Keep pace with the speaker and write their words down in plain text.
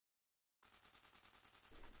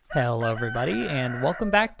Hello everybody, and welcome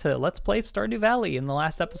back to Let's Play Stardew Valley. In the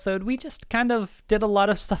last episode, we just kind of did a lot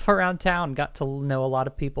of stuff around town, got to know a lot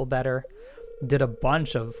of people better, did a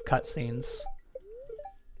bunch of cutscenes.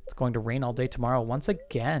 It's going to rain all day tomorrow once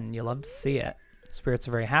again. You love to see it. Spirits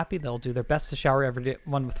are very happy. They'll do their best to shower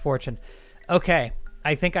everyone with fortune. Okay,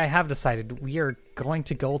 I think I have decided we are going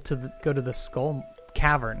to go to the Skull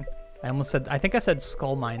Cavern. I think I said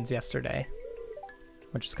Skull Mines yesterday,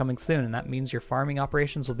 which is coming soon, and that means your farming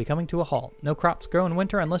operations will be coming to a halt. No crops grow in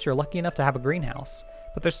winter unless you're lucky enough to have a greenhouse,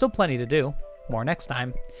 but there's still plenty to do. More next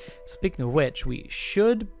time. Speaking of which, we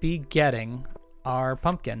should be getting our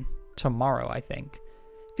pumpkin tomorrow, I think.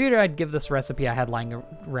 Figured I'd give this recipe I had lying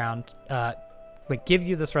around, give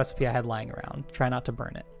you this recipe I had lying around. Try not to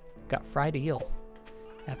burn it. Got fried eel.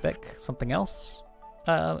 Epic. Something else?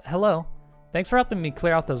 Hello. Thanks for helping me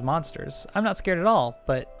clear out those monsters. I'm not scared at all,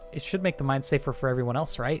 but it should make the mine safer for everyone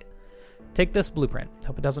else, right? Take this blueprint.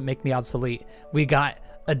 Hope it doesn't make me obsolete. We got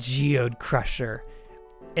a geode crusher.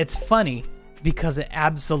 It's funny because it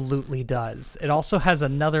absolutely does. It also has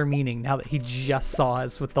another meaning now that he just saw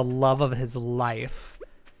us with the love of his life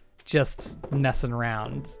just messing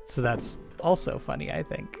around. So that's also funny, I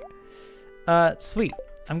think. Sweet.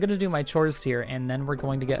 I'm gonna do my chores here and then we're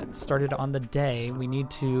going to get started on the day. We need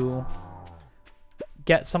to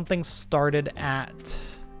get something started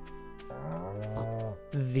at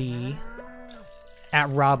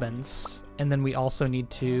Robin's, and then we also need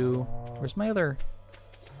to, where's my other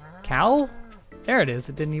cow? There it is.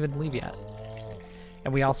 It didn't even leave yet.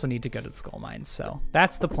 And we also need to go to the Skull Mines, so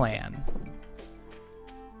that's the plan.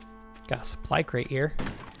 Got a supply crate here.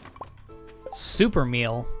 Super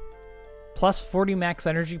meal. Plus 40 max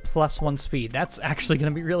energy, plus 1 speed. That's actually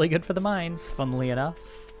going to be really good for the mines, funnily enough.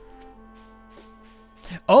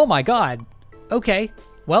 Oh my god. Okay.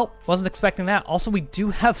 Well, wasn't expecting that. Also, we do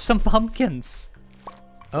have some pumpkins.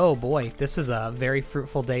 Oh boy, this is a very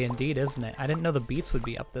fruitful day indeed, isn't it? I didn't know the beets would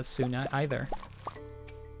be up this soon either.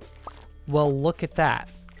 Well, look at that.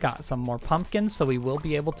 Got some more pumpkins, so we will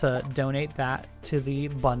be able to donate that to the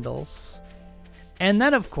bundles. And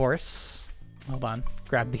then, of course, hold on,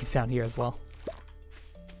 grab these down here as well.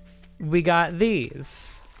 We got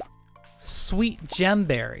these. Sweet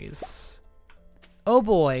gemberries. Oh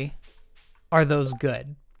boy, are those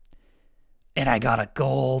good. And I got a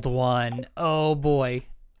gold one. Oh boy.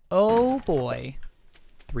 Oh boy.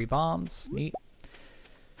 3 bombs. Neat.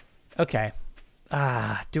 Okay.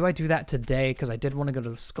 Do I do that today? Because I did want to go to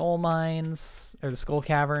the Skull Mines, or the Skull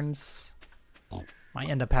Caverns. Might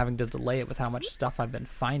end up having to delay it with how much stuff I've been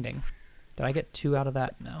finding. Did I get 2 out of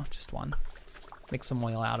that? No, just 1. Make some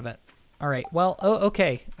oil out of it. All right, well,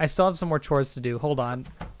 okay. I still have some more chores to do. Hold on.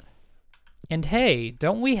 And hey,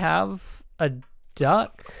 don't we have a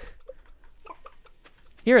duck?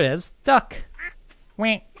 Here it is, duck.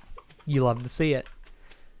 Wink. You love to see it.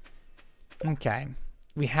 Okay,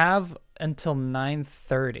 we have until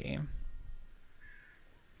 9:30.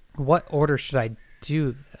 What order should I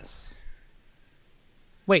do this?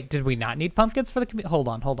 Wait, did we not need pumpkins for the community? Hold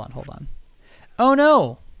on. Oh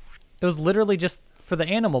no, it was literally just for the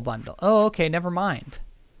animal bundle. Oh, okay, never mind.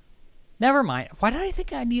 Never mind. Why did I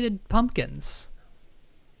think I needed pumpkins?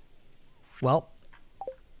 Well,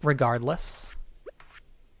 regardless.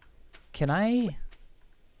 Can I?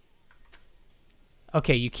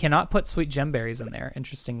 Okay, you cannot put sweet gemberries in there,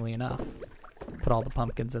 interestingly enough. Put all the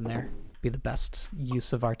pumpkins in there. Be the best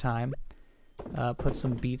use of our time. Put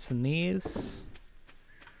some beets in these.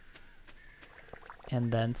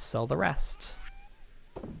 And then sell the rest.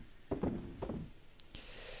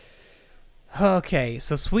 Okay,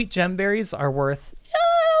 so sweet gemberries are worth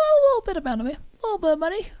a little bit of money. A little bit of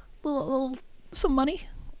money. Some money.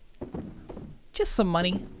 Just some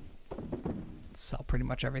money. Sell pretty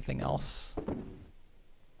much everything else.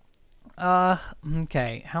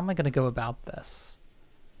 Okay, how am I gonna go about this?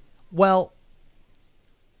 Well,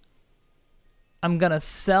 I'm gonna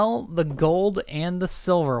sell the gold and the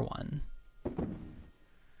silver one.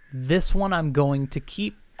 This one I'm going to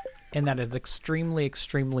keep, and that is extremely,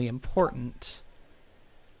 extremely important.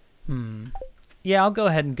 Yeah, I'll go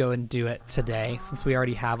ahead and go and do it today, since we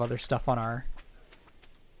already have other stuff on our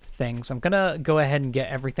things. I'm gonna go ahead and get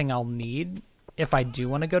everything I'll need if I do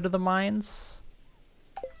want to go to the mines.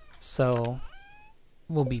 So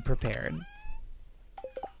we'll be prepared.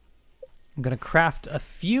 I'm gonna craft a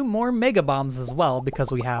few more mega bombs as well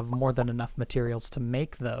because we have more than enough materials to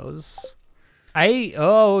make those. I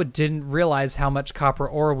didn't realize how much copper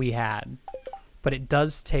ore we had, but it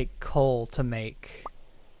does take coal to make,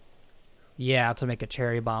 to make a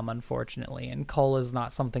cherry bomb, unfortunately, and coal is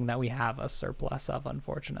not something that we have a surplus of,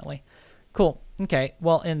 unfortunately. Cool. Okay,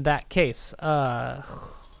 well, in that case,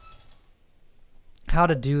 how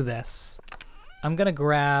to do this. I'm gonna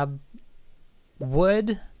grab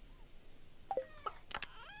wood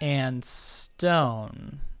and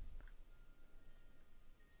stone.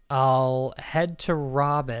 I'll head to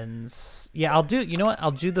Robin's. Yeah, I'll do, you know what?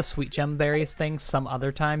 I'll do the sweet gem berries thing some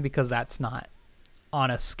other time because that's not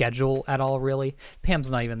on a schedule at all, really.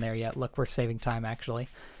 Pam's not even there yet. Look, we're saving time, actually.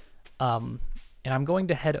 And I'm going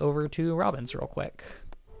to head over to Robin's real quick.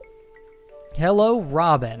 Hello,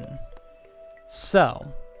 Robin.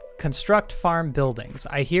 So, construct farm buildings.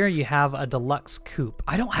 I hear you have a deluxe coop.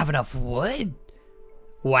 I don't have enough wood.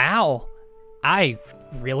 Wow. I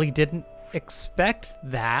really didn't expect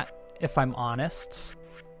that, if I'm honest.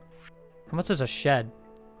 How much is a shed?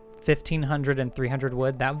 1,500 and 300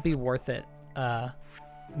 wood. That would be worth it.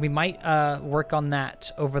 We might work on that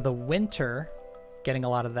over the winter, getting a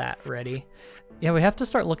lot of that ready. Yeah, we have to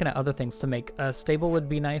start looking at other things to make. A stable would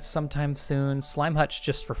be nice sometime soon. Slime hutch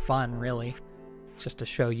just for fun, really. Just to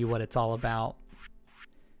show you what it's all about.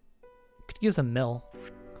 Could use a mill.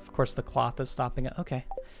 Of course, the cloth is stopping it. Okay.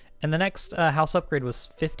 And the next house upgrade was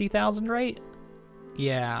 50,000, right?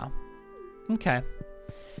 Yeah. Okay.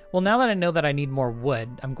 Well, now that I know that I need more wood,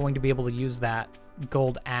 I'm going to be able to use that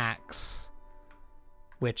gold axe,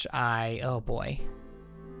 which I, oh boy,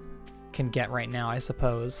 can get right now, I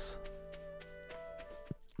suppose.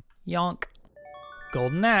 Yonk.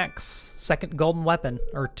 Golden axe. Second golden weapon,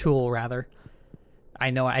 or tool, rather.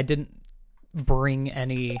 I know I didn't bring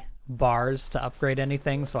any bars to upgrade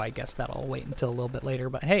anything, so I guess that'll wait until a little bit later.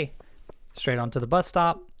 But hey, straight onto the bus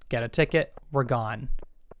stop, get a ticket, we're gone.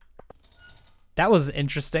 That was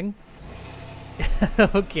interesting.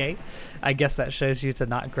 Okay, I guess that shows you to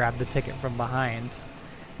not grab the ticket from behind.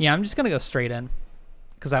 Yeah, I'm just gonna go straight in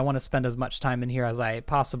because I want to spend as much time in here as I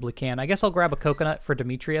possibly can. I guess I'll grab a coconut for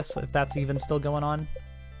Demetrius if that's even still going on.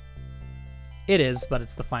 It is, but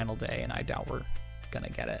it's the final day and I doubt we're gonna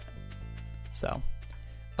get it. So,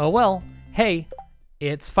 oh well, hey,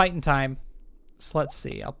 it's fighting time. So let's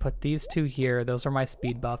see, I'll put these two here. Those are my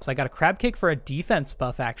speed buffs. I got a crab cake for a defense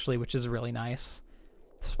buff, actually, which is really nice.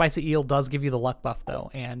 Spicy eel does give you the luck buff, though,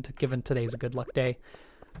 and given today's a good luck day,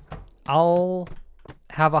 I'll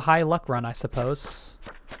have a high luck run, I suppose.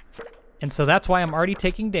 And so that's why I'm already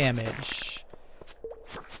taking damage.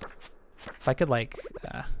 If I could, like,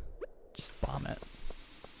 just bomb it.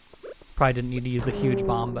 Probably didn't need to use a huge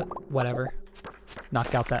bomb, but whatever.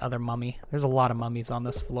 Knock out that other mummy. There's a lot of mummies on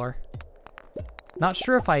this floor. Not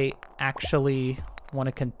sure if I actually want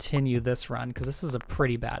to continue this run, because this is a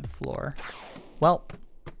pretty bad floor. Well,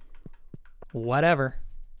 whatever.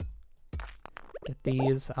 Get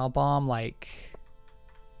these. I'll bomb, like,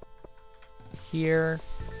 here.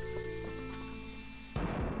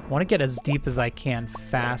 I want to get as deep as I can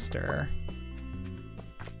faster.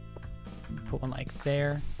 Put one, like,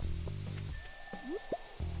 there.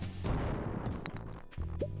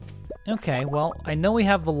 Okay, well, I know we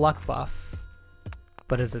have the luck buff,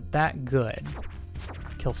 but is it that good?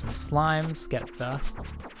 Kill some slimes, get the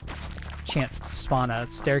chance to spawn a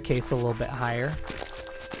staircase a little bit higher.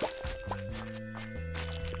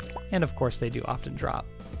 And of course they do often drop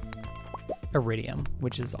iridium,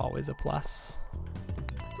 which is always a plus.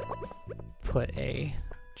 Put a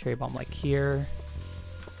cherry bomb like here,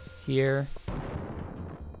 here.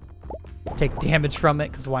 Take damage from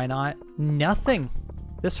it, because why not? Nothing.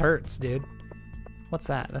 This hurts, dude. What's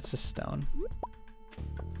that? That's just stone.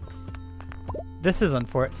 This is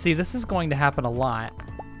unfortunate. See, this is going to happen a lot.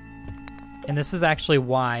 And this is actually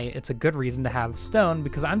why it's a good reason to have stone,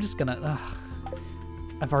 because I'm just gonna, ugh.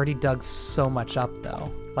 I've already dug so much up,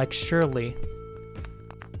 though. Like, surely.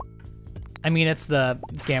 I mean, it's the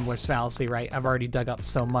gambler's fallacy, right? I've already dug up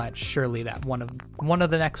so much. Surely that one of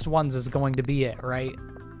the next ones is going to be it, right?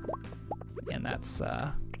 And that's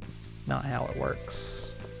not how it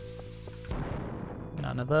works.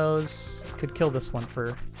 None of those. Could kill this one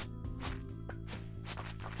for...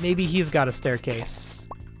 Maybe he's got a staircase.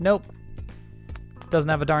 Nope. Doesn't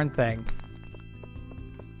have a darn thing.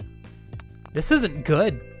 This isn't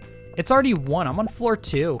good. It's already 1. I'm on floor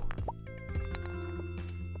 2.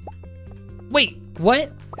 Wait,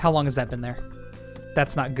 what? How long has that been there?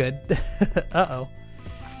 That's not good. Uh-oh.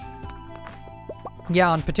 Yeah,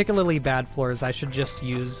 on particularly bad floors, I should just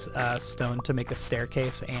use stone to make a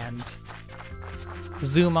staircase and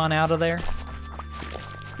zoom on out of there.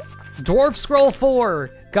 Dwarf Scroll 4!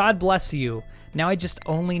 God bless you. Now I just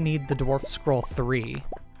only need the Dwarf Scroll 3.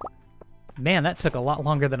 Man, that took a lot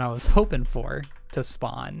longer than I was hoping for to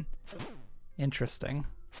spawn. Interesting.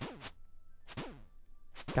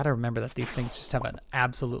 Gotta remember that these things just have an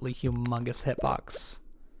absolutely humongous hitbox.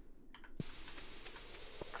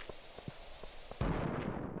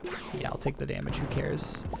 Yeah, I'll take the damage. Who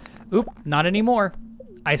cares? Oop, not anymore.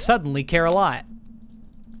 I suddenly care a lot.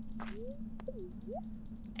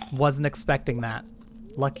 Wasn't expecting that.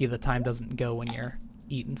 Lucky the time doesn't go when you're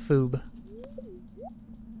eating foob.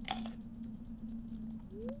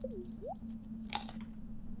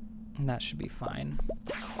 And that should be fine.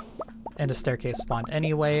 And a staircase spawned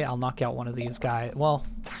anyway. I'll knock out one of these guys. Well,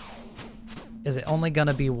 is it only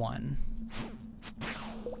gonna be one?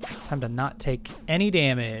 Time to not take any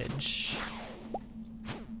damage.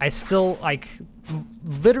 I still, like,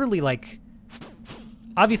 literally, like,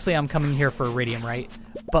 obviously I'm coming here for iridium, right?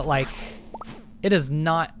 But, like, it is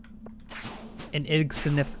not an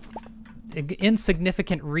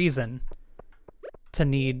insignificant reason to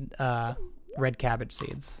need red cabbage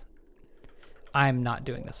seeds. I'm not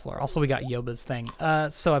doing this floor. Also, we got Yoba's thing.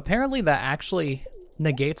 So apparently that actually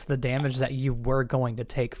negates the damage that you were going to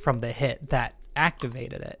take from the hit that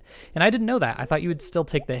activated it. And I didn't know that. I thought you would still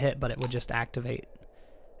take the hit, but it would just activate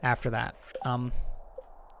after that. I'm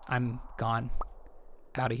gone.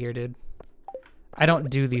 Out of here, dude. I don't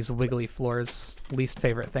do these wiggly floors. Least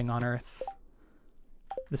favorite thing on earth.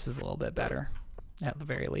 This is a little bit better, at the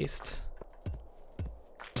very least.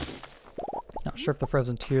 Not sure if the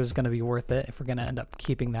frozen tear is going to be worth it, if we're going to end up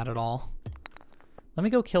keeping that at all. Let me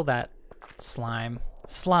go kill that slime.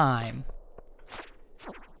 Slime.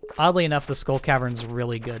 Oddly enough, the Skull Cavern's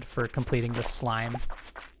really good for completing the slime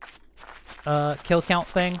kill count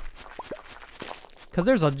thing. Because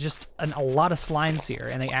there's just a lot of slimes here,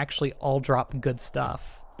 and they actually all drop good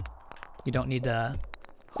stuff. You don't need to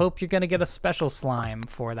hope you're going to get a special slime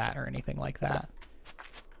for that or anything like that.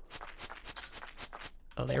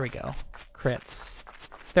 Oh, there we go. Crits.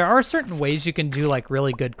 There are certain ways you can do like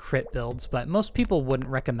really good crit builds, but most people wouldn't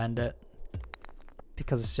recommend it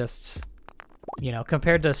because it's just, you know,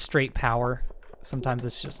 compared to straight power, sometimes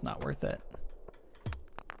it's just not worth it.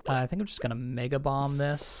 I think I'm just gonna mega bomb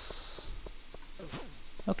this.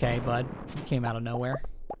 Okay, bud, you came out of nowhere.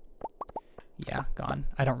 Yeah, gone.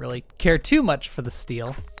 I don't really care too much for the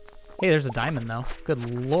steel. Hey, there's a diamond though. Good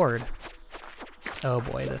lord. Oh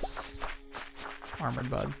boy, this armored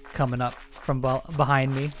bug coming up from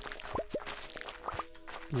behind me.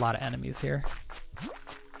 There's a lot of enemies here.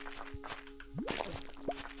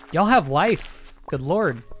 Y'all have life. Good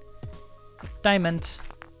lord. Diamond.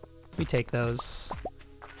 We take those.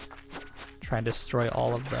 Try and destroy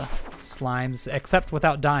all of the slimes, except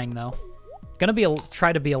without dying though. Gonna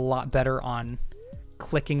try to be a lot better on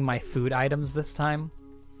clicking my food items this time,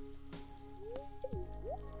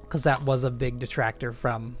 because that was a big detractor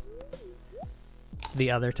from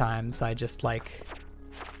the other times. I just like,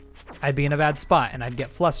 I'd be in a bad spot and I'd get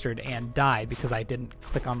flustered and die because I didn't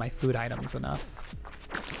click on my food items enough.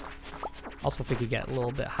 Also, if we could get a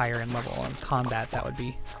little bit higher in level in combat, that would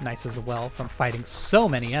be nice as well from fighting so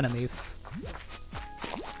many enemies.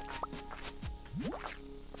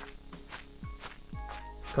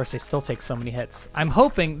 Of course, they still take so many hits. I'm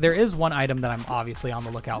hoping there is one item that I'm obviously on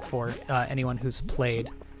the lookout for. Anyone who's played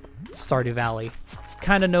Stardew Valley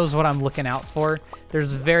kind of knows what I'm looking out for.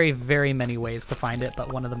 There's very, very many ways to find it,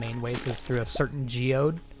 but one of the main ways is through a certain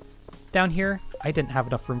geode down here. I didn't have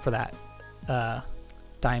enough room for that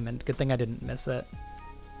diamond. Good thing I didn't miss it.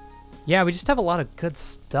 Yeah, we just have a lot of good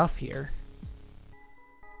stuff here.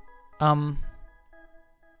 I'm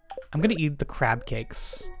gonna eat the crab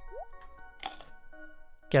cakes.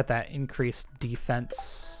 Get that increased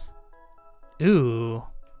defense. Ooh.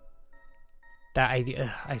 That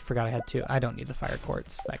idea, I forgot I had two. I don't need the fire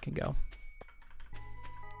quartz, that can go.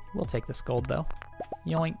 We'll take this gold though.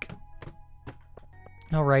 Yoink.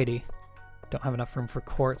 Alrighty. Don't have enough room for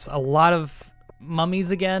quartz. A lot of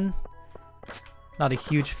mummies again. Not a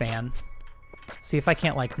huge fan. See if I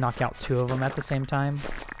can't like knock out two of them at the same time.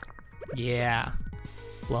 Yeah.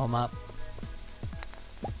 Blow them up.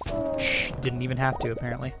 Shh, didn't even have to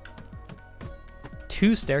apparently.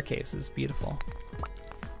 2 staircases, beautiful.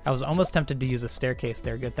 I was almost tempted to use a staircase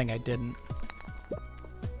there. Good thing I didn't.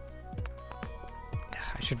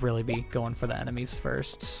 I should really be going for the enemies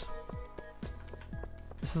first.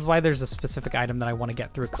 This is why there's a specific item that I want to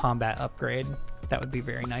get through a combat upgrade. That would be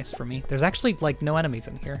very nice for me. There's actually like no enemies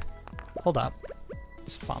in here. Hold up.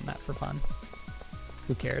 Just bomb that for fun.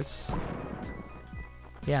 Who cares?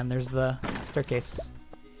 Yeah, and there's the staircase.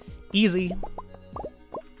 Easy.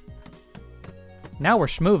 Now we're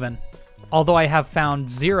schmovin'. Although I have found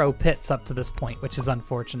 0 pits up to this point, which is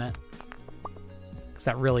unfortunate. Because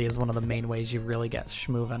that really is one of the main ways you really get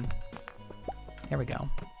schmovin'. Here we go.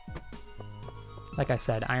 Like I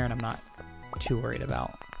said, iron I'm not too worried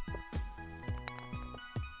about.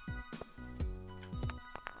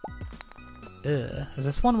 Ugh. Is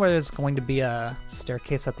this one where there's going to be a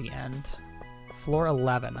staircase at the end? Floor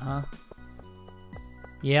 11, huh?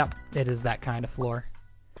 Yep, it is that kind of floor.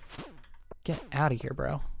 Get out of here,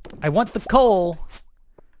 bro. I want the coal.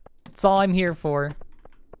 That's all I'm here for.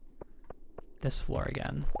 This floor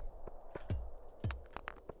again.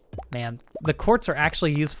 Man, the quartz are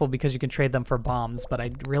actually useful because you can trade them for bombs, but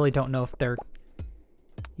I really don't know if they're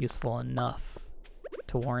useful enough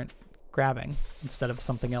to warrant grabbing instead of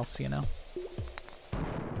something else, you know?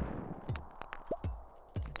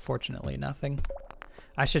 Unfortunately, nothing.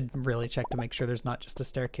 I should really check to make sure there's not just a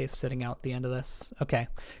staircase sitting out the end of this. Okay,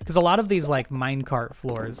 because a lot of these like minecart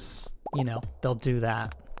floors, you know, they'll do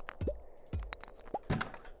that.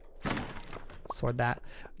 Sword that.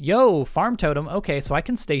 Yo, farm totem. Okay, so I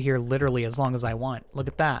can stay here literally as long as I want. Look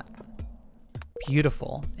at that.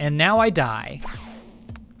 Beautiful. And now I die.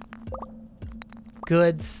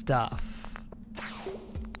 Good stuff.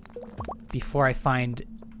 Before I find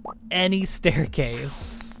any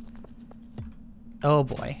staircase. Oh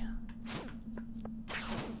boy.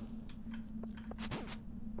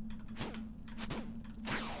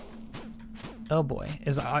 Oh boy.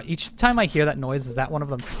 Is each time I hear that noise, is that one of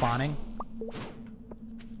them spawning?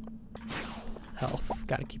 Health.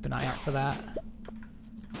 Gotta keep an eye out for that.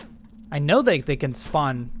 I know they can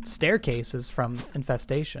spawn staircases from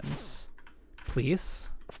infestations. Please.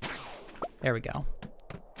 There we go.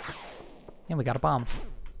 And we got a bomb.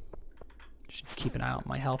 Should keep an eye out on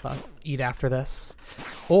my health. I'll eat after this.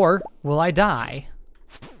 Or will I die?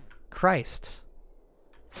 Christ.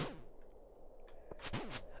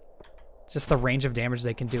 Just the range of damage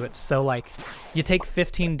they can do. It's so like, you take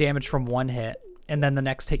 15 damage from one hit, and then the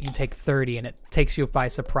next hit you take 30, and it takes you by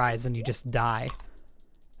surprise, and you just die.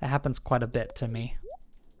 That happens quite a bit to me.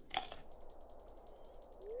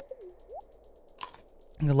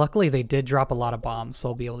 Luckily, they did drop a lot of bombs, so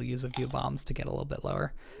I'll be able to use a few bombs to get a little bit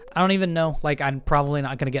lower. I don't even know, like, I'm probably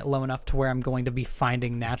not going to get low enough to where I'm going to be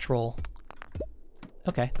finding natural...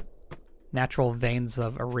 Okay. Natural veins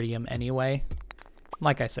of iridium anyway.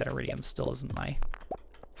 Like I said, iridium still isn't my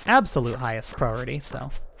absolute highest priority,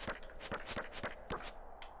 so...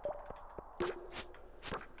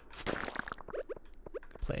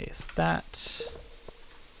 Place that...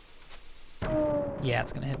 Yeah,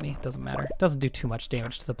 it's gonna hit me. Doesn't matter. Doesn't do too much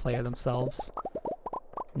damage to the player themselves.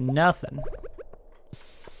 Nothing.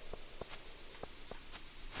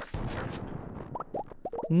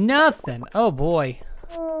 Nothing. Oh boy.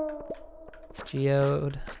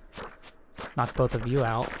 Geode. Knock both of you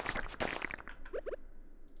out.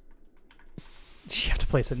 You have to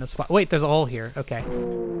place it in a spot. Wait, there's a hole here. Okay.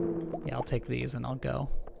 Yeah, I'll take these and I'll go.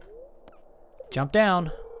 Jump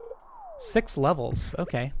down. 6 levels.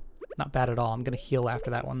 Okay. Not bad at all. I'm going to heal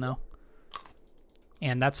after that one, though.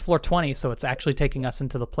 And that's floor 20, so it's actually taking us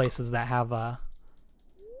into the places that have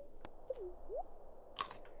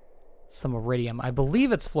some iridium. I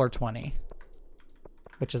believe it's floor 20,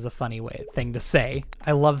 which is a funny thing to say.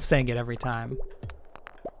 I love saying it every time.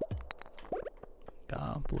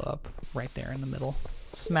 Blow up right there in the middle.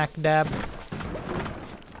 Smack dab.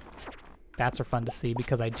 Bats are fun to see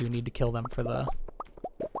because I do need to kill them for the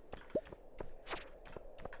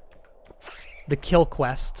kill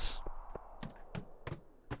quest.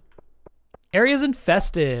 Area's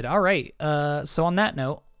infested. All right. So on that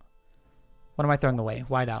note, what am I throwing away?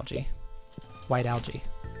 White algae. White algae.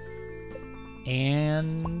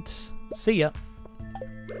 And see ya.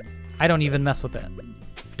 I don't even mess with it.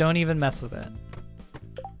 Don't even mess with it.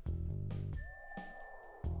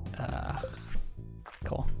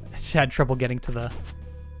 Cool. I just had trouble getting to the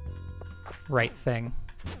right thing.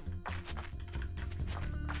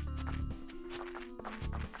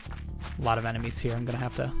 A lot of enemies here. I'm gonna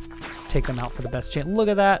have to take them out for the best chance. Look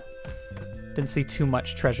at that. Didn't see too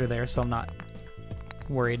much treasure there, so I'm not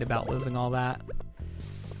worried about losing all that.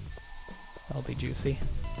 That'll be juicy.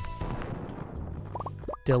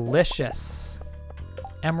 Delicious.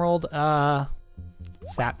 Emerald,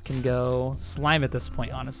 sap can go. Slime at this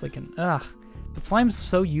point, honestly, can, But slime's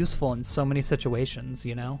so useful in so many situations,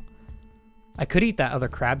 you know? I could eat that other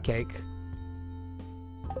crab cake.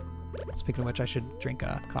 Speaking of which, I should drink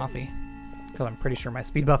coffee. Because I'm pretty sure my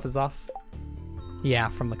speed buff is off. Yeah,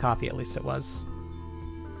 from the coffee at least it was.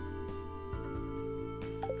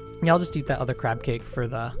 Yeah, I'll just eat that other crab cake for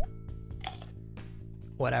the...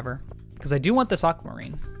 whatever. Because I do want this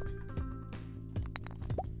aquamarine.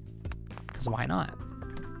 Because why not?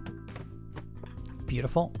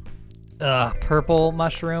 Beautiful. Purple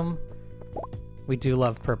mushroom. We do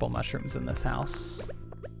love purple mushrooms in this house.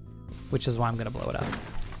 Which is why I'm going to blow it up.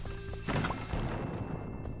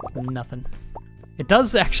 Nothing. It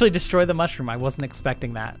does actually destroy the mushroom. I wasn't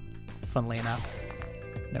expecting that. funnily enough.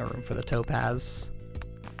 No room for the topaz.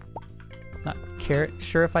 Not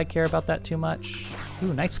sure if I care about that too much.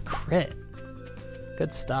 Ooh, nice crit.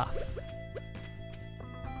 Good stuff.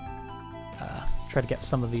 Try to get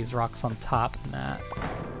some of these rocks on top and that.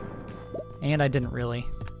 And I didn't really.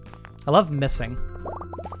 I love missing.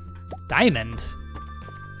 Diamond.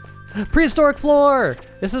 Prehistoric floor!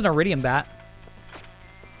 This is an iridium bat.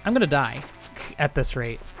 I'm gonna die at this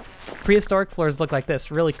rate. Prehistoric floors look like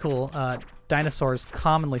this, really cool. Dinosaurs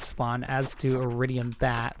commonly spawn, as do iridium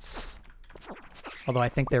bats. Although I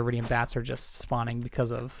think the iridium bats are just spawning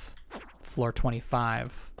because of floor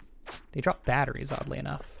 25. They drop batteries, oddly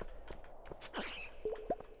enough.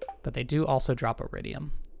 But they do also drop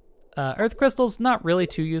iridium. Earth crystals, not really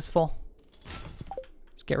too useful.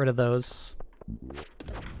 Just get rid of those.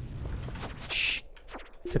 Shh.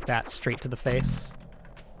 Took that straight to the face.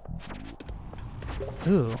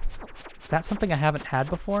 Ooh. Is that something I haven't had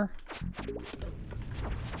before?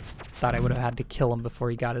 Thought I would have had to kill him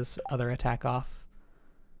before he got his other attack off.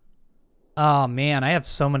 Oh man, I have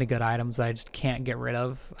so many good items that I just can't get rid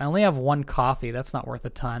of. I only have one coffee. That's not worth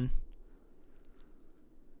a ton.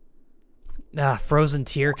 Frozen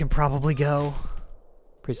tear can probably go.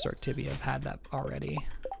 Prehistoric tibia, I've had that already.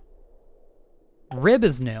 Rib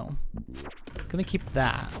is new. Gonna keep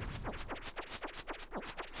that.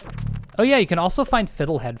 Oh yeah, you can also find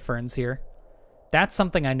fiddlehead ferns here. That's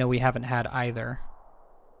something I know we haven't had either.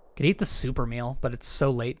 Could eat the super meal, but it's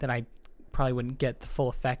so late that I probably wouldn't get the full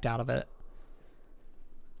effect out of it.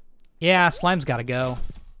 Yeah, slime's gotta go.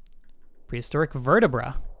 Prehistoric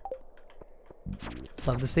vertebra.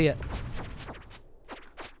 Love to see it.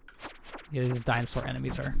 Yeah, these dinosaur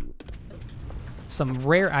enemies are some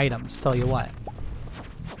rare items, tell you what.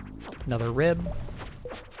 Another rib.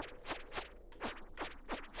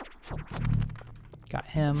 Got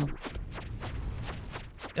him.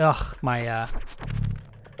 Ugh, my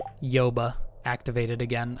Yoba activated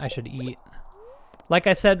again. I should eat. Like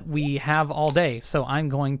I said, we have all day, so I'm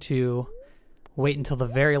going to wait until the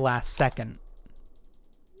very last second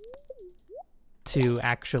to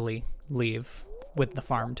actually leave with the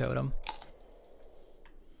farm totem.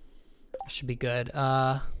 Should be good.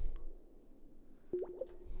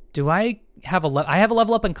 Do I have I have a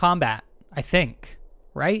level up in combat, I think,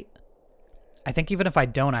 right? I think even if I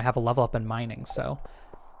don't, I have a level up in mining, so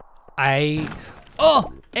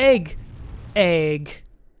oh, egg,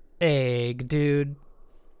 dude.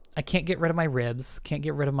 I can't get rid of my ribs, can't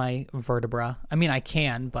get rid of my vertebra. I mean, I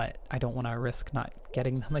can, but I don't want to risk not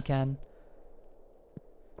getting them again.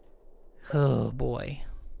 Oh boy.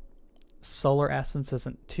 Solar essence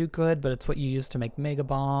isn't too good, but it's what you use to make mega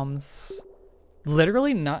bombs.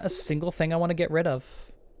 Literally not a single thing I want to get rid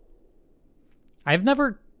of. I've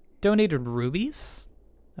never donated rubies?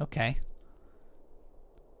 Okay.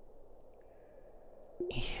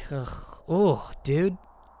 Oh, dude.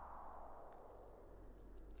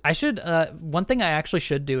 I should, one thing I actually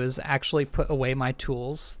should do is actually put away my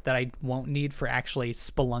tools that I won't need for actually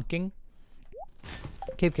spelunking.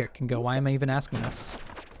 Cave carrot can go. Why am I even asking this?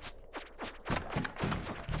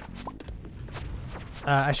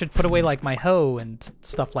 I should put away like my hoe and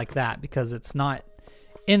stuff like that because it's not,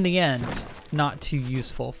 in the end, not too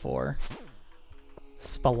useful for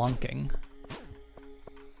spelunking.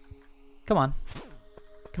 Come on.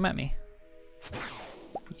 Come at me.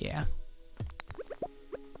 Yeah.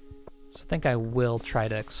 So I think I will try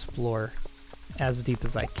to explore as deep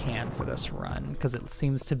as I can for this run because it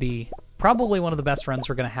seems to be probably one of the best runs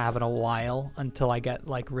we're going to have in a while until I get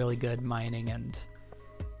like really good mining and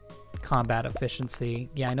combat efficiency.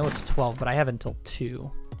 Yeah, I know it's 12, but I have until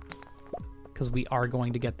 2 because we are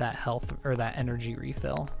going to get that health or that energy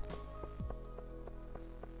refill.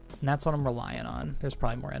 And that's what I'm relying on. There's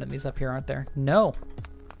probably more enemies up here, aren't there? No.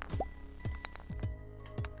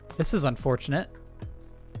 This is unfortunate.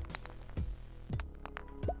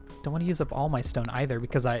 Don't want to use up all my stone either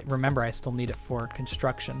because I remember I still need it for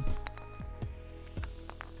construction.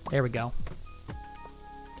 There we go.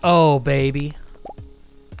 Oh, baby.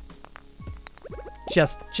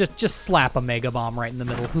 Just slap a mega bomb right in the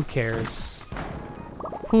middle. Who cares?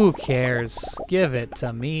 Who cares? Give it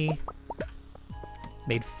to me.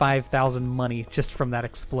 Made 5,000 money just from that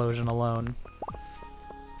explosion alone.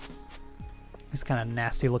 This kind of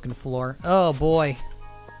nasty looking floor. Oh boy.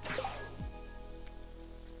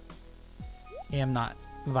 Yeah, I'm not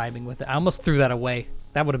vibing with it. I almost threw that away.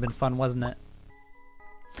 That would have been fun, wasn't it?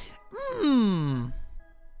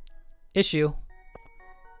 Issue.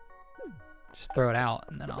 Just throw it out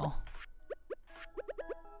and then I'll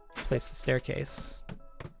place the staircase.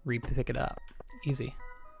 Re-pick it up. Easy.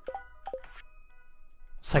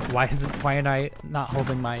 It's like, why am I not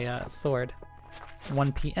holding my sword?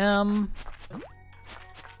 1 p.m.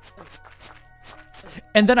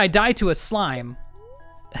 And then I die to a slime.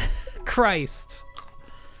 Christ.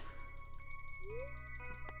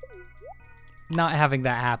 Not having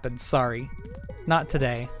that happen, sorry. Not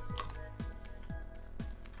today.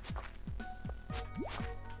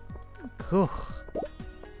 Whew.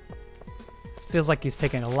 This feels like he's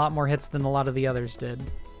taking a lot more hits than a lot of the others did.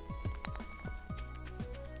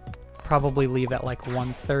 Probably leave at like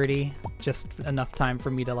 1:30, just enough time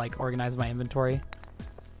for me to like organize my inventory.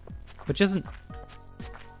 Which isn't,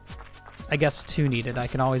 I guess, too needed. I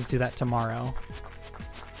can always do that tomorrow.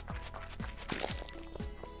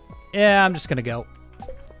 Yeah, I'm just gonna go.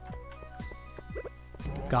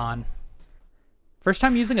 Gone. First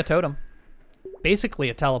time using a totem. Basically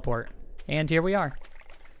a teleport. And here we are.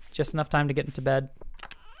 Just enough time to get into bed.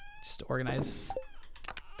 Just to organize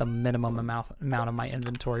the minimum amount of my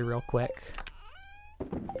inventory real quick.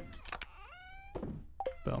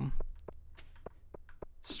 Boom.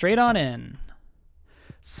 Straight on in.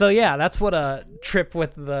 So yeah, that's what a trip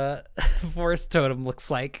with the forest totem looks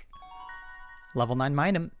like. Level 9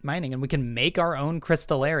 mining, and we can make our own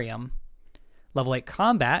crystallarium. Level 8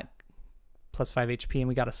 combat, plus 5 HP, and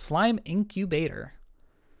we got a slime incubator.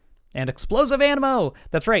 And explosive ammo!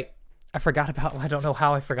 That's right. I don't know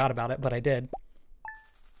how I forgot about it, but I did.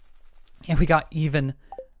 And we got even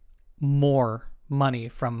more money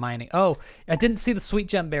from mining. Oh, I didn't see the sweet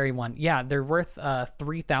gem berry one. Yeah, they're worth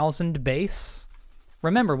 3,000 base.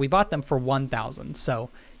 Remember, we bought them for 1,000, so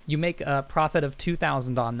you make a profit of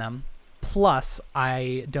 2,000 on them. Plus,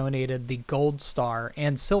 I donated the gold star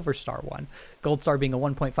and silver star one. Gold star being a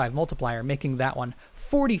 1.5 multiplier, making that one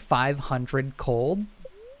 4,500 gold,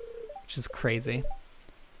 which is crazy.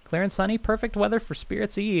 Clear and sunny, perfect weather for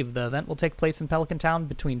Spirits Eve. The event will take place in Pelican Town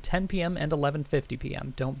between 10 p.m. and 11:50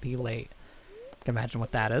 p.m. Don't be late. You can imagine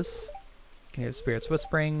what that is. You can hear spirits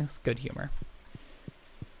whispering. It's good humor.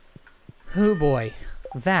 Oh boy,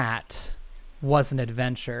 that was an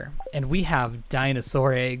adventure. And we have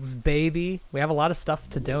dinosaur eggs, baby. We have a lot of stuff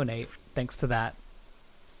to donate thanks to that.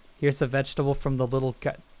 Here's a vegetable from the little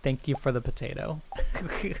gut. Thank you for the potato.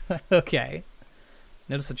 Okay.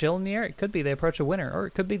 Notice a chill in the air. It could be the approach of winter, or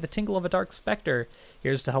it could be the tingle of a dark specter.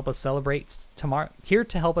 Here to help us celebrate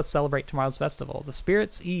tomorrow's festival, the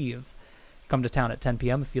Spirits Eve. Come to town at 10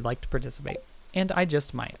 p.m. if you'd like to participate. And I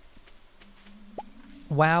just might.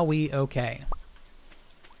 Wowee, okay.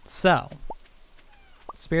 So,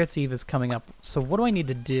 Spirits Eve is coming up. So what do I need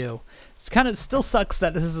to do? It's kind of still sucks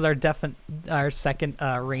that this is our second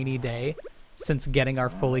rainy day since getting our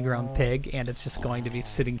fully grown pig, and it's just going to be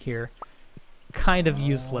sitting here kind of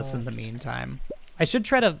useless in the meantime. I should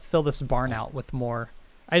try to fill this barn out with more.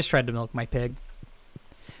 I just tried to milk my pig.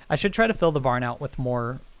 I should try to fill the barn out with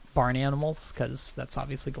more barn animals, because that's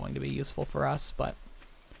obviously going to be useful for us, but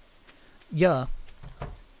yeah.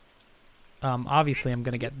 Obviously I'm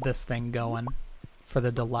going to get this thing going for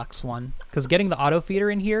the deluxe one, because getting the auto feeder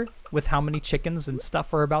in here with how many chickens and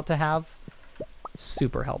stuff we're about to have,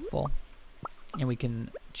 super helpful. And we can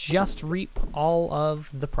just reap all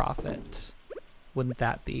of the profit. Wouldn't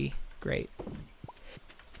that be great?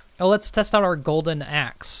 Oh, let's test out our golden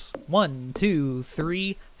axe. 1, 2,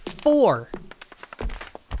 3, 4.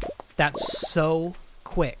 That's so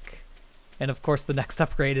quick. And of course the next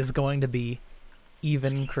upgrade is going to be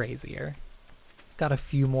even crazier. Got a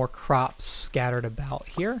few more crops scattered about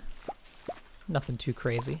here. Nothing too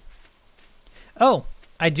crazy. Oh,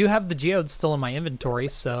 I do have the geodes still in my inventory,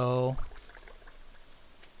 so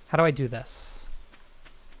how do I do this?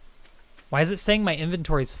 Why is it saying my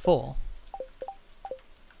inventory's full?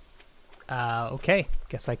 Okay,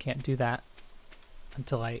 guess I can't do that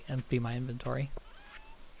until I empty my inventory.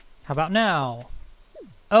 How about now?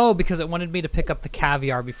 Oh, because it wanted me to pick up the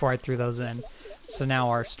caviar before I threw those in. So now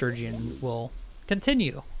our sturgeon will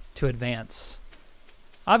continue to advance.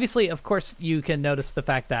 Obviously, of course, you can notice the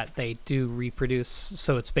fact that they do reproduce,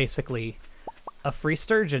 so it's basically a free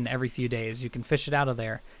sturgeon every few days. You can fish it out of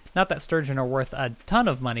there. Not that sturgeon are worth a ton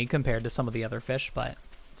of money compared to some of the other fish, but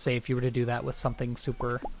say if you were to do that with something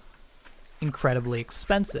super incredibly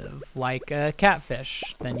expensive, like a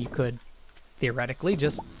catfish, then you could theoretically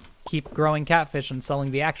just keep growing catfish and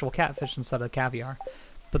selling the actual catfish instead of caviar.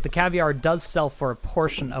 But the caviar does sell for a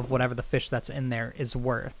portion of whatever the fish that's in there is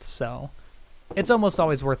worth, so it's almost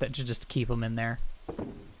always worth it to just keep them in there.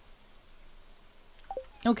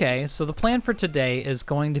 Okay, so the plan for today is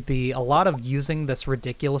going to be a lot of using this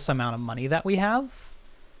ridiculous amount of money that we have.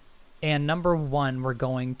 And number one,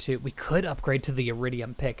 we could upgrade to the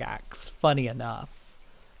iridium pickaxe, funny enough.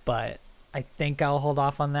 But I think I'll hold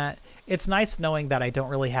off on that. It's nice knowing that I don't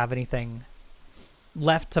really have anything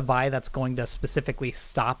left to buy that's going to specifically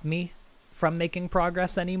stop me from making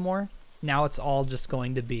progress anymore. Now it's all just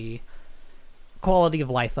going to be quality of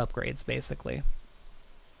life upgrades, basically.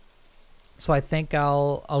 So I think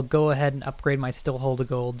I'll go ahead and upgrade my Still Hold a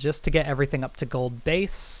Gold just to get everything up to gold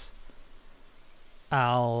base.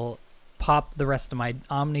 I'll pop the rest of my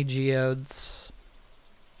Omni Geodes,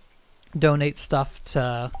 donate stuff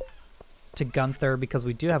to Gunther because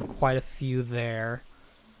we do have quite a few there.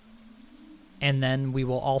 And then we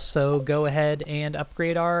will also go ahead and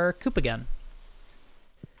upgrade our coop again.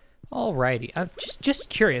 Alrighty, I'm just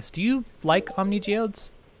curious, do you like Omni Geodes?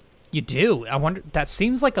 You do? I wonder, that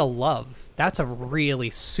seems like a love. That's a really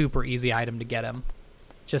super easy item to get him,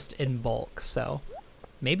 just in bulk, so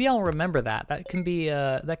maybe I'll remember that. That can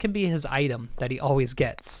be his item that he always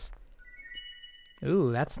gets.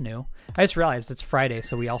 Ooh, that's new. I just realized it's Friday,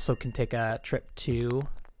 so we also can take a trip to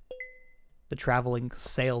the traveling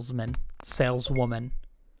saleswoman,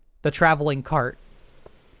 the traveling cart,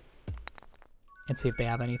 and see if they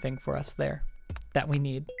have anything for us there that we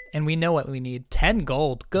need. And we know what we need. 10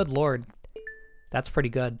 gold. Good lord. That's pretty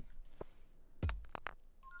good.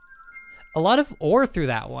 A lot of ore through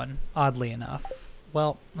that one, oddly enough.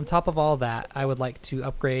 Well, on top of all that, I would like to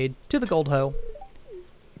upgrade to the gold hoe.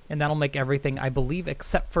 And that'll make everything, I believe,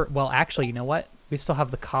 except for, well, actually, you know what? We still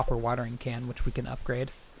have the copper watering can, which we can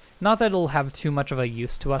upgrade. Not that it'll have too much of a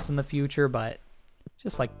use to us in the future, but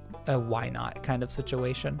just like a why not kind of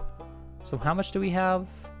situation. So how much do we have?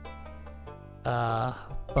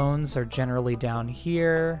 Bones are generally down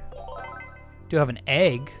here. Do have an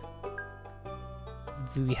egg.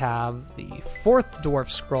 We have the 4th dwarf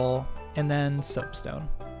scroll, and then soapstone.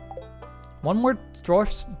 One more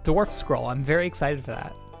dwarf scroll. I'm very excited for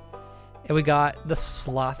that. And we got the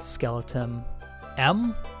sloth skeleton.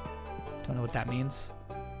 M? Don't know what that means.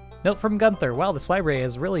 Note from Gunther. Wow, this library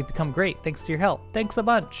has really become great thanks to your help. Thanks a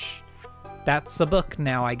bunch. That's a book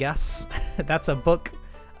now, I guess. That's a book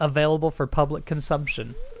available for public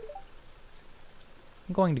consumption.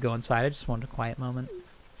 I'm going to go inside. I just wanted a quiet moment.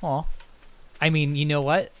 Aw. I mean, you know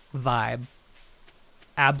what? Vibe.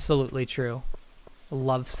 Absolutely true.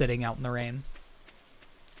 Love sitting out in the rain.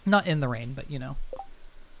 Not in the rain, but you know.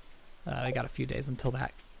 I got a few days until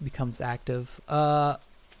that becomes active.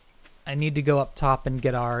 I need to go up top and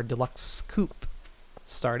get our deluxe coop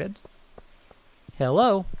started.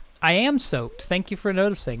 Hello. I am soaked. Thank you for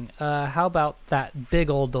noticing. How about that big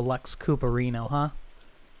old deluxe Cooperino, huh?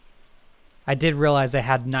 I did realize I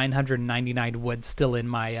had 999 wood still in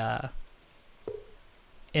my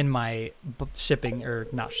shipping, or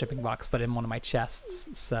not shipping box, but in one of my chests.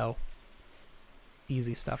 So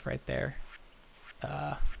easy stuff right there.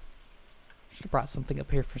 Should have brought something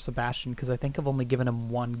up here for Sebastian because I think I've only given him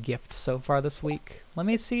one gift so far this week. Let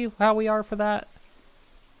me see how we are for that.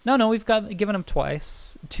 No, we've given him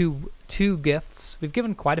twice. Two gifts. We've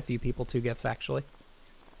given quite a few people 2 gifts, actually,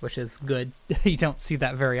 which is good. You don't see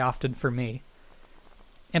that very often for me.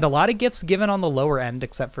 And a lot of gifts given on the lower end,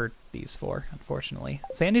 except for these 4, unfortunately.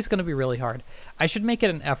 Sandy's going to be really hard. I should make it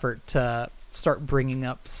an effort to start bringing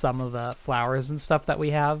up some of the flowers and stuff that we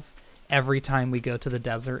have every time we go to the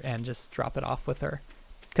desert and just drop it off with her.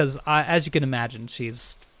 Because, as you can imagine,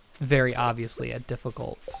 she's very obviously a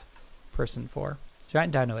difficult person for.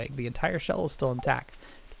 Giant dino egg. The entire shell is still intact.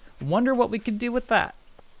 Wonder what we could do with that.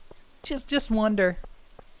 Just wonder.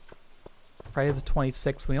 Friday the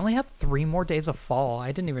 26th. We only have 3 more days of fall.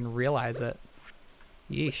 I didn't even realize it.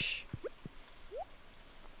 Yeesh.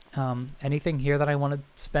 Anything here that I want to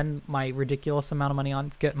spend my ridiculous amount of money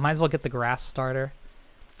on? Might as well get the grass starter.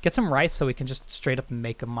 Get some rice so we can just straight up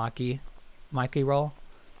make a maki roll.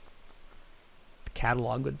 The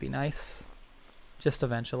catalog would be nice. Just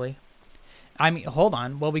eventually. I mean, hold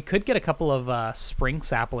on. Well, we could get a couple of spring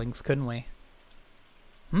saplings, couldn't we?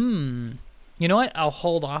 You know what? I'll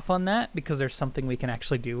hold off on that because there's something we can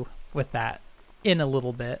actually do with that in a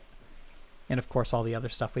little bit. And of course, all the other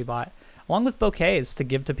stuff we bought. Along with bouquets to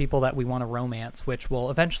give to people that we want to romance, which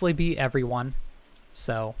will eventually be everyone.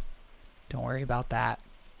 So, don't worry about that.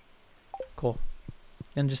 Cool.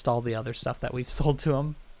 And just all the other stuff that we've sold to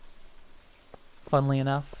them. Funnily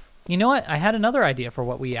enough. You know what? I had another idea for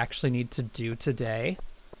what we actually need to do today.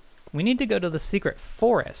 We need to go to the secret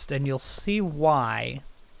forest, and you'll see why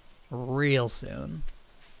real soon.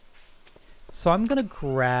 So I'm going to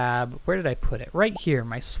grab, where did I put it? Right here,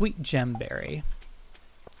 my sweet gemberry.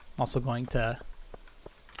 I'm also going to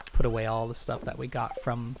put away all the stuff that we got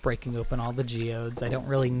from breaking open all the geodes. I don't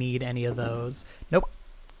really need any of those. Nope.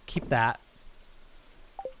 Keep that.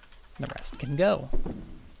 The rest can go.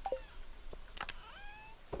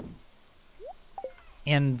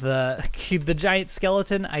 And the the giant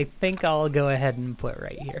skeleton, I think I'll go ahead and put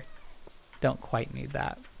right here. Don't quite need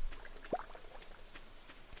that.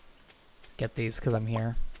 Get these because I'm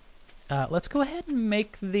here. Let's go ahead and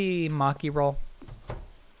make the maki roll,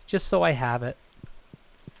 just so I have it.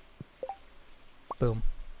 Boom.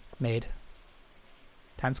 Made.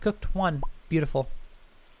 Times cooked 1. Beautiful.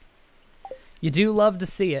 You do love to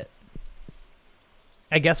see it.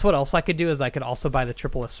 I guess what else I could do is I could also buy the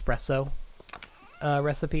triple espresso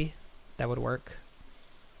recipe. That would work.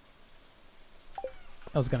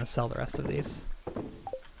 I was going to sell the rest of these.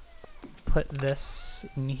 Put this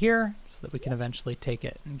in here so that we can eventually take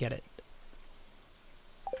it and get it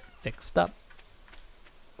fixed up.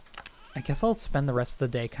 I guess I'll spend the rest of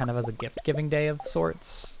the day kind of as a gift-giving day of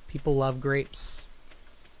sorts. People love grapes.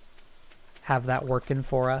 Have that working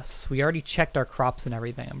for us. We already checked our crops and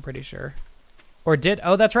everything, I'm pretty sure. Or did?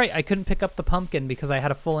 Oh, that's right. I couldn't pick up the pumpkin because I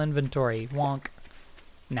had a full inventory. Wonk.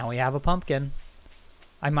 Now we have a pumpkin.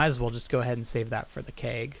 I might as well just go ahead and save that for the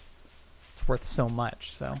keg. It's worth so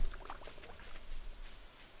much, so.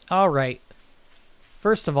 All right.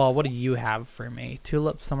 First of all, what do you have for me?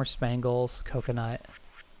 Tulip, summer spangles, coconut.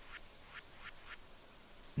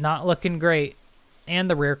 Not looking great. And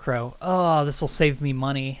the rare crow. Oh, this will save me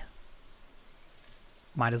money.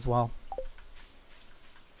 Might as well.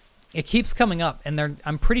 It keeps coming up, and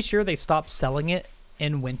I'm pretty sure they stopped selling it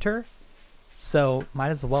in winter. So might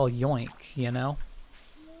as well yoink, you know?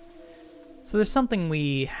 So there's something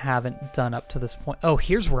we haven't done up to this point. Oh,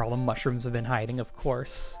 here's where all the mushrooms have been hiding, of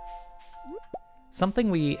course. Something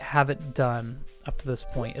we haven't done up to this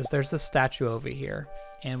point is there's this statue over here,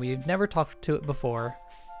 and we've never talked to it before.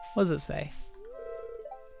 What does it say?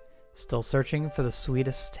 Still searching for the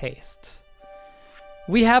sweetest taste.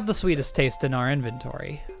 We have the sweetest taste in our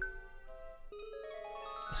inventory.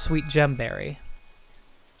 Sweet gemberry.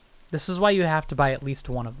 This is why you have to buy at least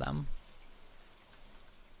one of them.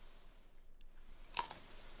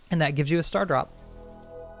 And that gives you a star drop.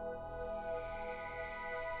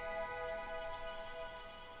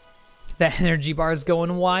 That energy bar is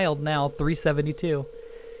going wild now, 372.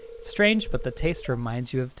 It's strange, but the taste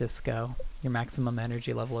reminds you of disco. Your maximum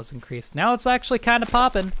energy level is increased. Now it's actually kind of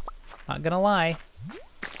popping. Not gonna lie.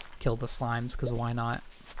 Kill the slimes, because why not?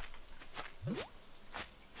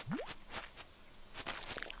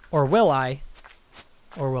 Or will I?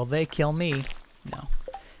 Or will they kill me?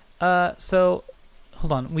 No. So,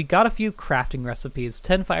 hold on. We got a few crafting recipes.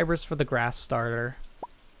 10 fibers for the grass starter,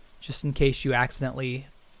 just in case you accidentally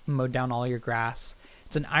mowed down all your grass.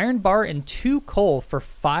 It's an iron bar and 2 coal for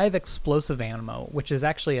 5 explosive ammo, which is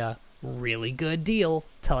actually a really good deal,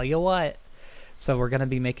 tell you what. So we're going to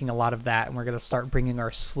be making a lot of that, and we're going to start bringing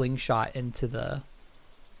our slingshot into the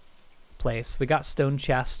place. We got stone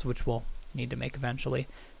chest, which we'll need to make eventually.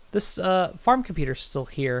 This farm computer's still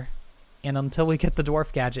here, and until we get the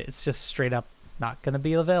dwarf gadget, it's just straight up not going to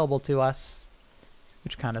be available to us,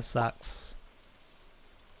 which kind of sucks.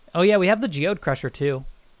 Oh yeah, we have the geode crusher too.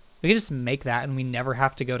 We can just make that, and we never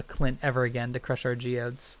have to go to Clint ever again to crush our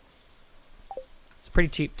geodes. It's pretty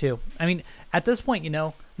cheap too. I mean, at this point, you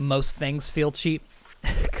know, most things feel cheap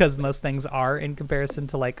because most things are in comparison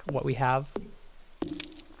to like what we have.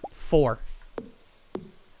 4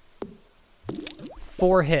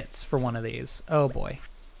 hits for one of these. Oh boy.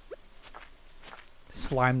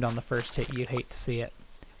 Slimed on the first hit. You hate to see it.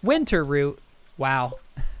 Winter root. Wow.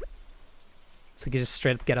 So you can just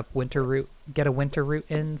straight up get a winter root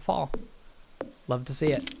in fall. Love to see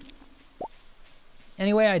it.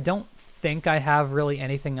 Anyway, I don't think I have really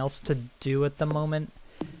anything else to do at the moment.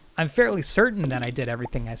 I'm fairly certain that I did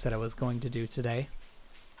everything I said I was going to do today.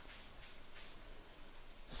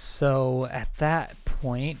 So at that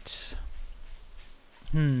point,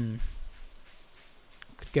 could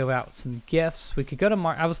go out with some gifts. We could go to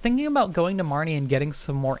I was thinking about going to Marnie and getting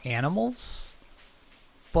some more animals,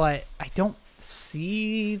 but I don't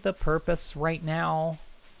see the purpose right now.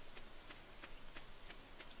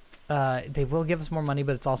 They will give us more money,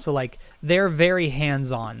 but it's also like they're very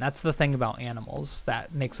hands-on. That's the thing about animals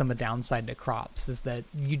that makes them a downside to crops, is that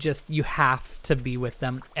you have to be with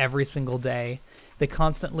them every single day. They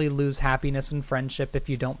constantly lose happiness and friendship if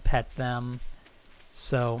you don't pet them.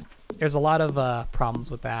 So there's a lot of problems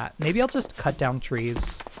with that. Maybe I'll just cut down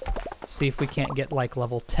trees, see if we can't get like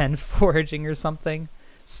level 10 foraging or something.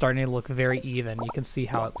 It's starting to look very even. You can see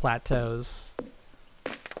how it plateaus.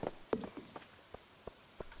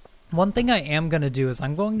 One thing I am going to do is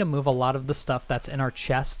I'm going to move a lot of the stuff that's in our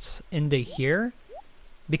chests into here,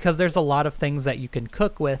 because there's a lot of things that you can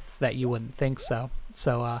cook with that you wouldn't think so.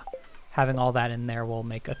 So having all that in there will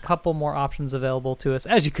make a couple more options available to us.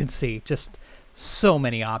 As you can see, just so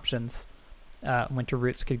many options. Winter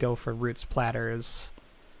roots could go for roots platters.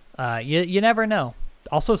 You never know.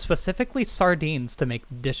 Also, specifically sardines to make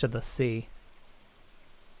dish of the sea.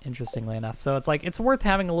 Interestingly enough. So it's like, it's worth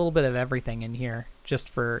having a little bit of everything in here just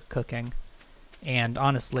for cooking. And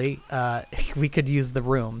honestly, we could use the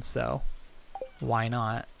room, so why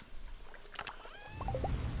not?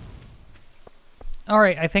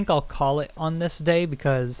 Alright, I think I'll call it on this day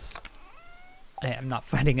because I am not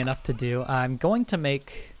finding enough to do. I'm going to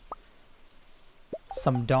make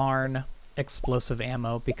some darn explosive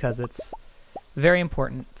ammo because it's very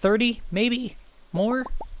important. 30, maybe more?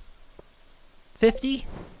 50?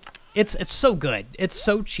 It's so good. It's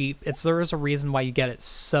so cheap. There is a reason why you get it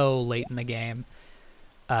so late in the game.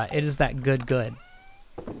 It is that good,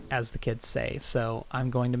 as the kids say. So I'm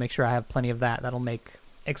going to make sure I have plenty of that. That'll make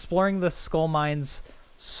exploring the skull mines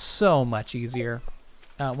so much easier.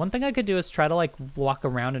 One thing I could do is try to like walk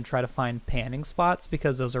around and try to find panning spots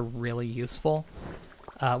because those are really useful.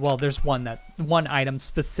 Well, there's one item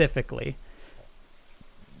specifically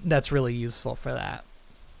that's really useful for that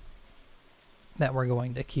we're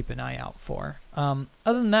going to keep an eye out for. Other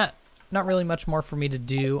than that, not really much more for me to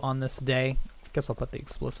do on this day. I guess I'll put the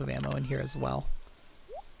explosive ammo in here as well,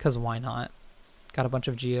 because why not? Got a bunch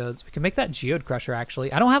of geodes. We can make that geode crusher,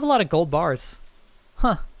 actually. I don't have a lot of gold bars.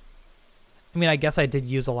 Huh. I mean, I guess I did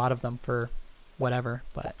use a lot of them for whatever,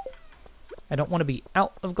 but I don't want to be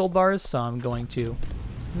out of gold bars, so I'm going to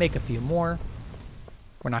make a few more.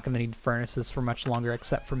 We're not going to need furnaces for much longer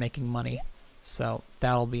except for making money. So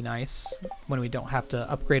that'll be nice when we don't have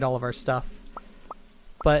to upgrade all of our stuff.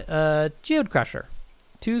 But geode crusher.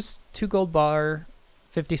 Two gold bar,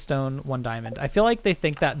 50 stone, 1 diamond. I feel like they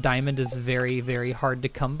think that diamond is very, very hard to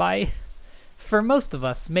come by. For most of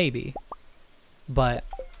us, maybe. But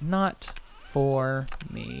not for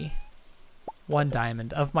me. 1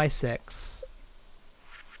 diamond of my 6.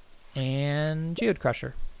 And geode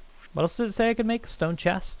crusher. What else did it say I could make? Stone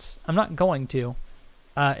chests? I'm not going to.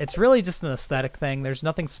 It's really just an aesthetic thing. There's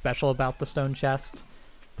nothing special about the stone chest.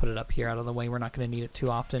 Put it up here out of the way. We're not going to need it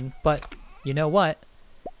too often. But you know what?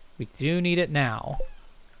 We do need it now.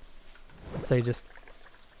 So it just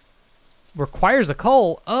requires a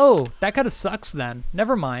coal. Oh, that kind of sucks then.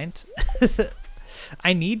 Never mind.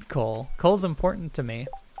 I need coal. Coal's important to me.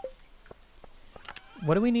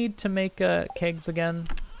 What do we need to make kegs again?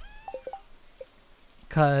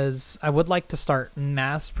 Because I would like to start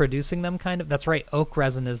mass producing them, kind of. That's right, oak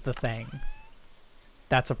resin is the thing.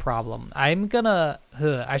 That's a problem. I'm gonna...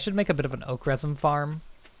 I should make a bit of an oak resin farm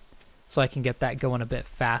so I can get that going a bit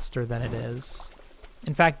faster than it is.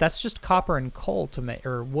 In fact, that's just copper and coal to make,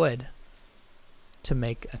 or wood to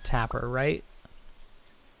make a tapper, right?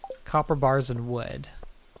 Copper bars and wood.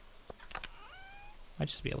 I'd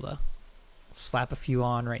just be able to slap a few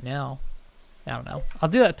on right now. I don't know. I'll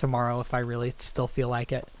do that tomorrow if I really still feel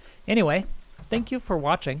like it. Anyway, thank you for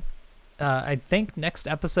watching. I think next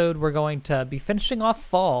episode we're going to be finishing off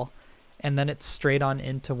fall, and then it's straight on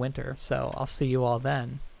into winter. So I'll see you all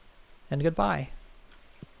then, and goodbye.